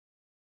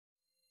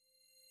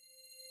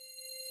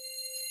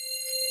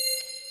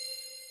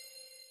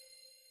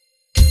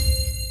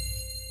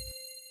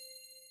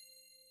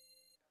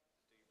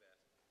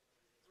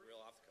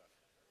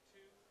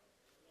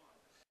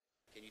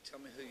tell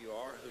me who you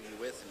are, who you're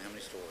with, and how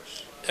many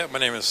stores? Yeah, my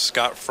name is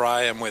Scott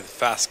Frye. I'm with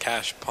Fast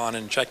Cash Pawn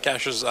and Check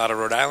Cashers out of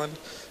Rhode Island,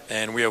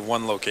 and we have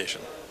one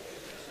location.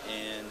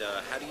 And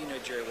how do you know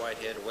Jerry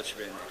Whitehead, or what's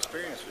your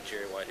experience with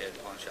Jerry Whitehead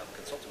Pawnshop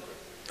Consulting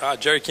Group?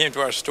 Jerry came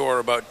to our store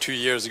about 2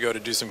 years ago to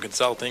do some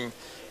consulting.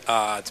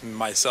 It's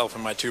myself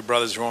and my two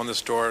brothers who own the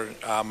store.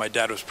 My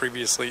dad was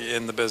previously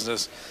in the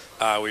business.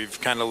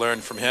 We've kind of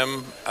learned from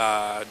him.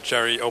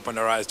 Jerry opened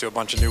our eyes to a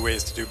bunch of new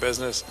ways to do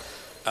business,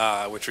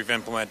 which we've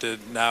implemented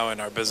now, and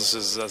our business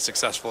is as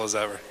successful as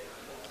ever.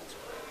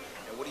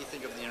 And what do you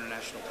think of the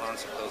International Pawn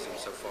Symposium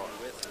so far?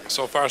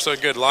 So far, so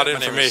good. A lot of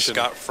information.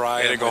 Scott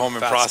Frye, to go home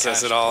and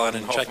process it all,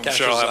 and check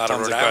cashers out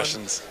of Rhode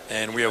Island.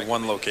 And we have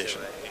one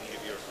location.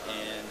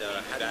 And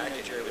how do you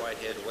know Jerry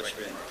Whitehead? What's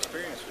your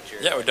experience with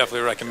Jerry? Yeah, I would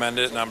definitely recommend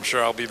it, and I'm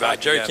sure I'll be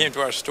back. Jerry came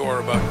to our store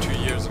about 2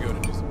 years ago to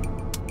do some.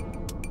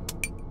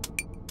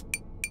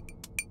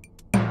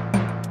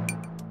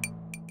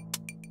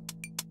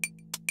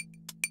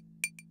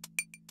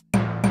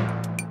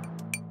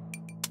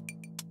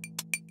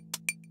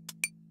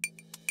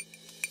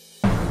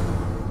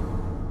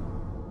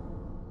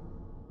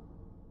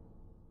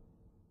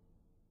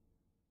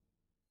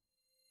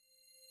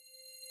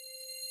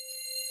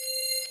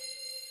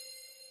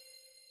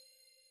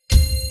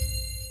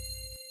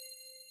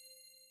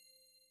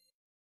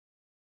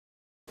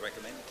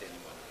 Recommend it to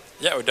anyone?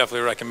 Yeah, I would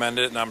definitely recommend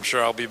it, and I'm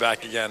sure I'll be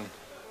back again.